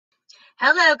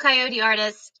Hello, Coyote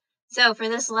artists. So, for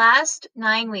this last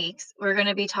 9 weeks, we're going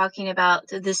to be talking about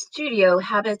the studio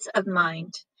habits of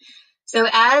mind. So,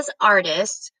 as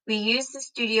artists, we use the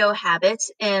studio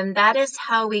habits, and that is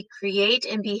how we create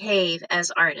and behave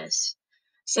as artists.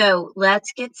 So,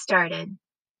 let's get started.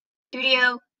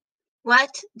 Studio,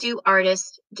 what do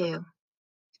artists do?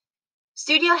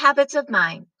 Studio habits of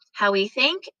mind, how we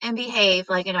think and behave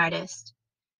like an artist.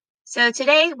 So,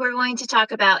 today we're going to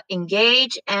talk about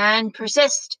engage and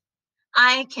persist.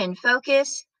 I can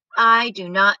focus. I do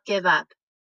not give up.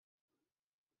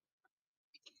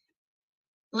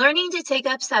 Learning to take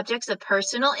up subjects of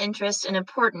personal interest and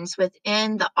importance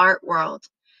within the art world.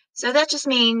 So that just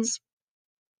means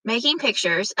making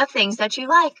pictures of things that you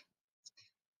like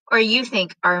or you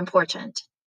think are important.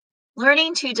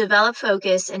 Learning to develop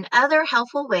focus and other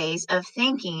helpful ways of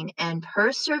thinking and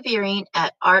persevering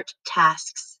at art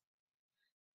tasks.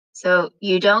 So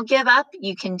you don't give up,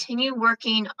 you continue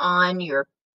working on your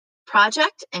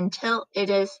project until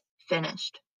it is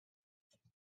finished.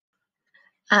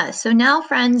 So now,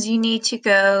 friends, you need to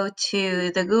go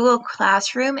to the Google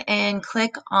Classroom and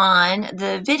click on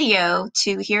the video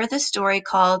to hear the story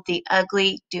called The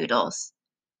Ugly Doodles.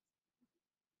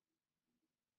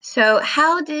 So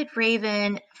how did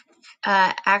Raven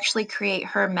actually create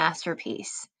her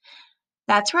masterpiece?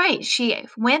 That's right. She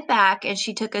went back and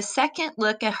she took a second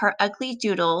look at her ugly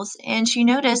doodles and she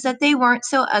noticed that they weren't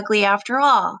so ugly after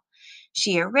all.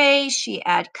 She erased, she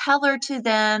added color to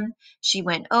them, she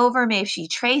went over, maybe she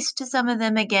traced to some of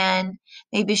them again,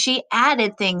 maybe she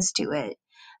added things to it.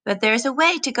 But there's a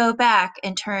way to go back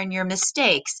and turn your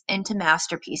mistakes into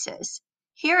masterpieces.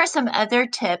 Here are some other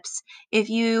tips if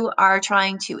you are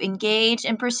trying to engage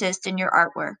and persist in your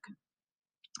artwork.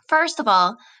 First of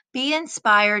all, be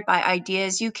inspired by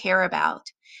ideas you care about.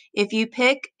 If you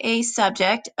pick a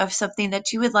subject of something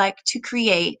that you would like to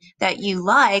create that you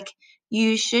like,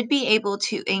 you should be able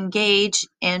to engage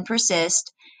and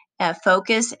persist,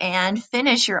 focus, and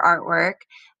finish your artwork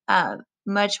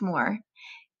much more.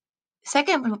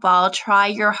 Second of all, try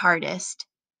your hardest.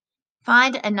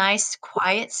 Find a nice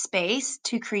quiet space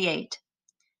to create.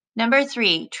 Number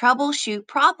 3, troubleshoot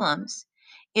problems.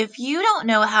 If you don't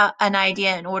know how an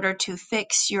idea in order to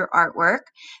fix your artwork,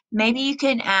 maybe you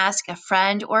can ask a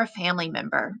friend or a family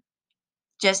member.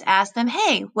 Just ask them,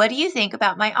 hey, what do you think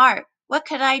about my art? What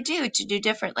could I do to do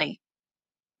differently?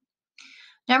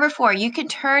 Number 4, you can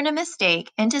turn a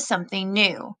mistake into something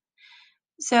new.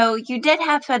 So you did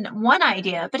have one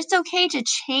idea, but it's okay to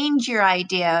change your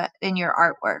idea in your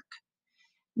artwork.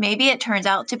 Maybe it turns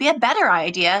out to be a better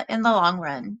idea in the long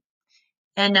run.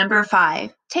 And number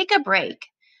 5, take a break.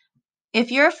 If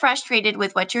you're frustrated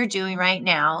with what you're doing right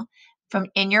now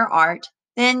in your art,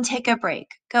 then take a break.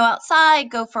 Go outside,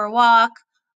 go for a walk,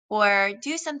 or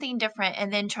do something different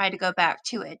and then try to go back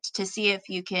to it to see if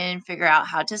you can figure out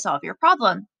how to solve your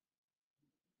problem.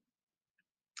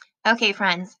 Okay,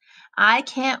 friends, I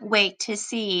can't wait to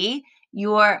see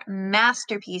your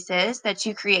masterpieces that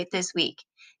you create this week.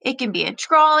 It can be a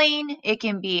drawing, it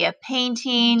can be a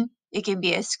painting, it can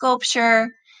be a sculpture,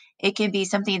 it can be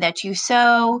something that you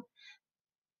sew,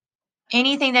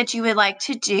 anything that you would like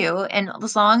to do, and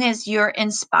as long as you're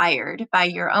inspired by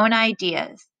your own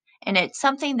ideas and it's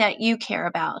something that you care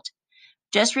about,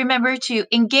 just remember to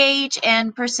engage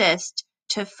and persist,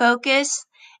 to focus,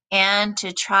 and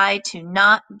to try to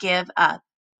not give up.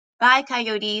 Bye,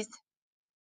 coyotes.